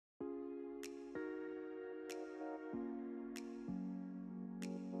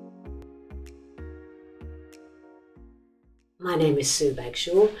My name is Sue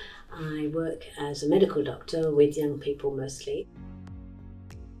Bagshaw. I work as a medical doctor with young people mostly.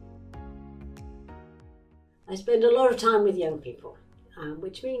 I spend a lot of time with young people,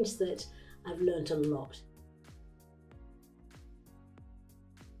 which means that I've learnt a lot.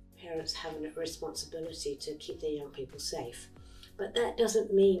 Parents have a responsibility to keep their young people safe, but that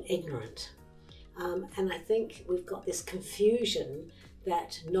doesn't mean ignorant. And I think we've got this confusion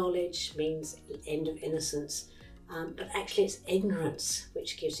that knowledge means end of innocence. But actually it's ignorance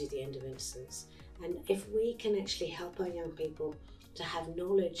which gives you the end of innocence. And if we can actually help our young people to have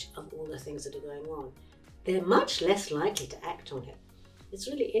knowledge of all the things that are going on, they're much less likely to act on it. It's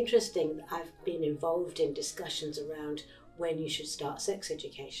really interesting that I've been involved in discussions around when you should start sex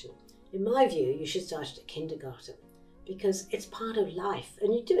education. In my view, you should start it at kindergarten because it's part of life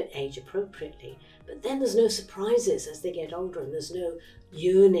and you do it age appropriately. But then there's no surprises as they get older and there's no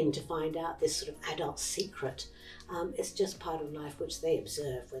yearning to find out this sort of adult secret. It's just part of life which they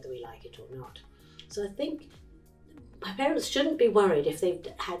observe whether we like it or not. So I think my parents shouldn't be worried if they've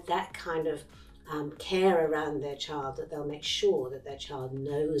had that kind of care around their child, that they'll make sure that their child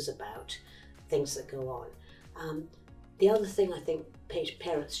knows about things that go on. The other thing I think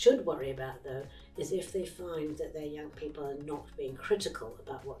parents should worry about though is if they find that their young people are not being critical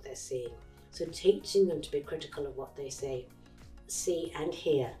about what they're seeing. So teaching them to be critical of what they see and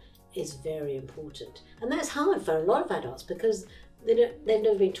hear is very important. And that's hard for a lot of adults because they've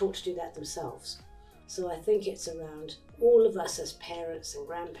never been taught to do that themselves. So I think it's around all of us as parents and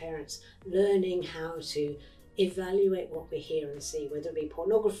grandparents learning how to evaluate what we hear and see, whether it be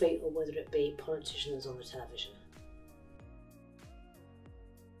pornography or whether it be politicians on the television.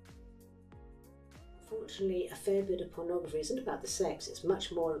 Unfortunately, a fair bit of pornography isn't about the sex, it's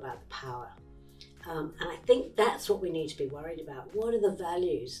much more about the power. And I think that's what we need to be worried about. What are the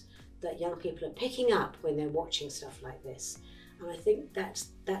values that young people are picking up when they're watching stuff like this? And I think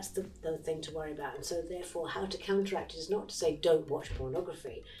that's the thing to worry about. And so therefore, how to counteract it is not to say don't watch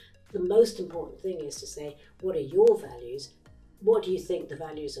pornography. The most important thing is to say, what are your values? What do you think the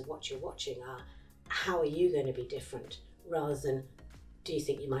values of what you're watching are? How are you going to be different? Rather than, do you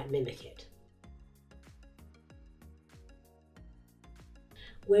think you might mimic it?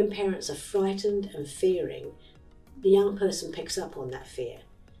 When parents are frightened and fearing, the young person picks up on that fear.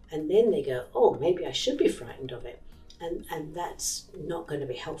 And then they go, oh, maybe I should be frightened of it. And that's not going to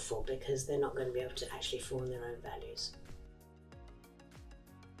be helpful because they're not going to be able to actually form their own values.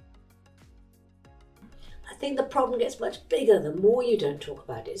 I think the problem gets much bigger the more you don't talk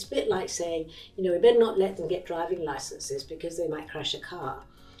about it. It's a bit like saying, we better not let them get driving licenses because they might crash a car.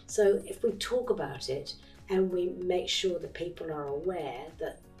 So if we talk about it and we make sure that people are aware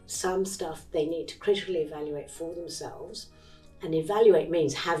that some stuff they need to critically evaluate for themselves, and evaluate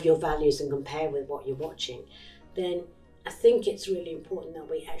means have your values and compare with what you're watching, then I think it's really important that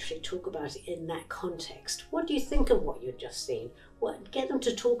we actually talk about it in that context. What do you think of what you've just seen? Get them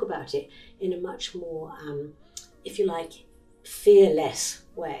to talk about it in a much more, if you like, fearless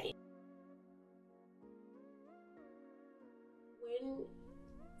way. When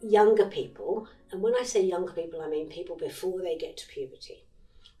younger people, and when I say younger people, I mean people before they get to puberty,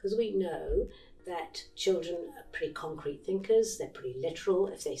 because we know that children are pretty concrete thinkers, they're pretty literal.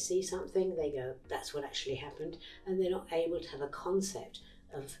 If they see something, they go, that's what actually happened, and they're not able to have a concept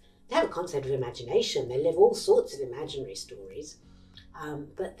of, they have a concept of imagination, they live all sorts of imaginary stories,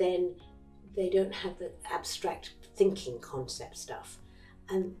 but then they don't have the abstract thinking concept stuff.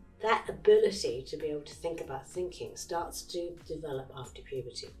 And that ability to be able to think about thinking starts to develop after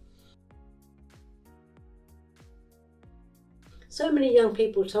puberty. So many young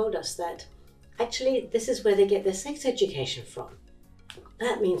people told us that actually this is where they get their sex education from.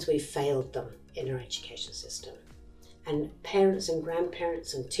 That means we've failed them in our education system. And parents and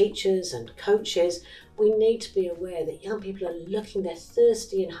grandparents and teachers and coaches, we need to be aware that young people are looking, they're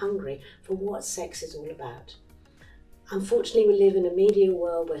thirsty and hungry for what sex is all about. Unfortunately, we live in a media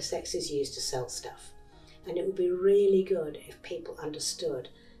world where sex is used to sell stuff. And it would be really good if people understood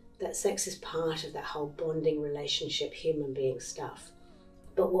that sex is part of that whole bonding relationship, human being stuff.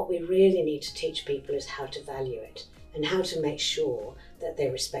 But what we really need to teach people is how to value it and how to make sure that they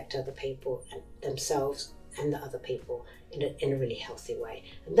respect other people and themselves and the other people in a really healthy way.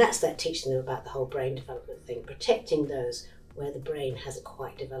 And that's that teaching them about the whole brain development thing, protecting those where the brain hasn't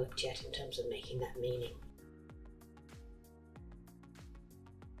quite developed yet in terms of making that meaning.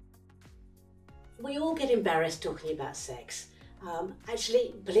 We all get embarrassed talking about sex.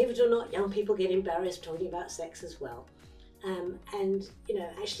 Actually, believe it or not, young people get embarrassed talking about sex as well. And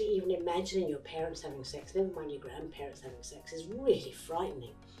actually even imagining your parents having sex, never mind your grandparents having sex, is really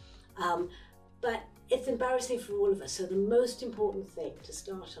frightening. But it's embarrassing for all of us. So the most important thing to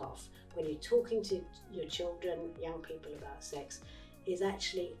start off when you're talking to your children, young people about sex, is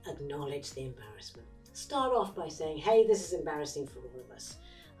actually acknowledge the embarrassment. Start off by saying, hey, this is embarrassing for all of us.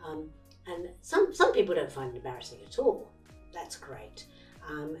 And some people don't find it embarrassing at all. That's great.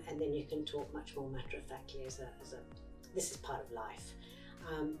 And then you can talk much more matter-of-factly as this is part of life.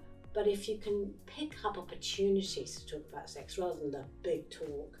 But if you can pick up opportunities to talk about sex rather than the big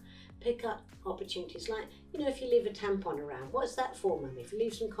talk, pick up opportunities like, if you leave a tampon around, what's that for, mummy? If you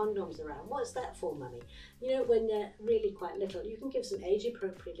leave some condoms around, what's that for, mummy? When they're really quite little, you can give some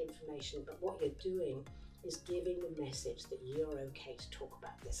age-appropriate information, but what you're doing is giving the message that you're okay to talk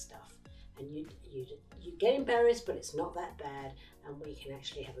about this stuff. And you get embarrassed, but it's not that bad, and we can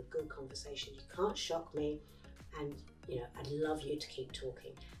actually have a good conversation. You can't shock me, and I'd love you to keep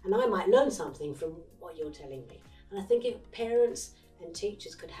talking. And I might learn something from what you're telling me. And I think if parents and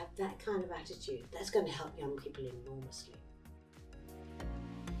teachers could have that kind of attitude, that's going to help young people enormously.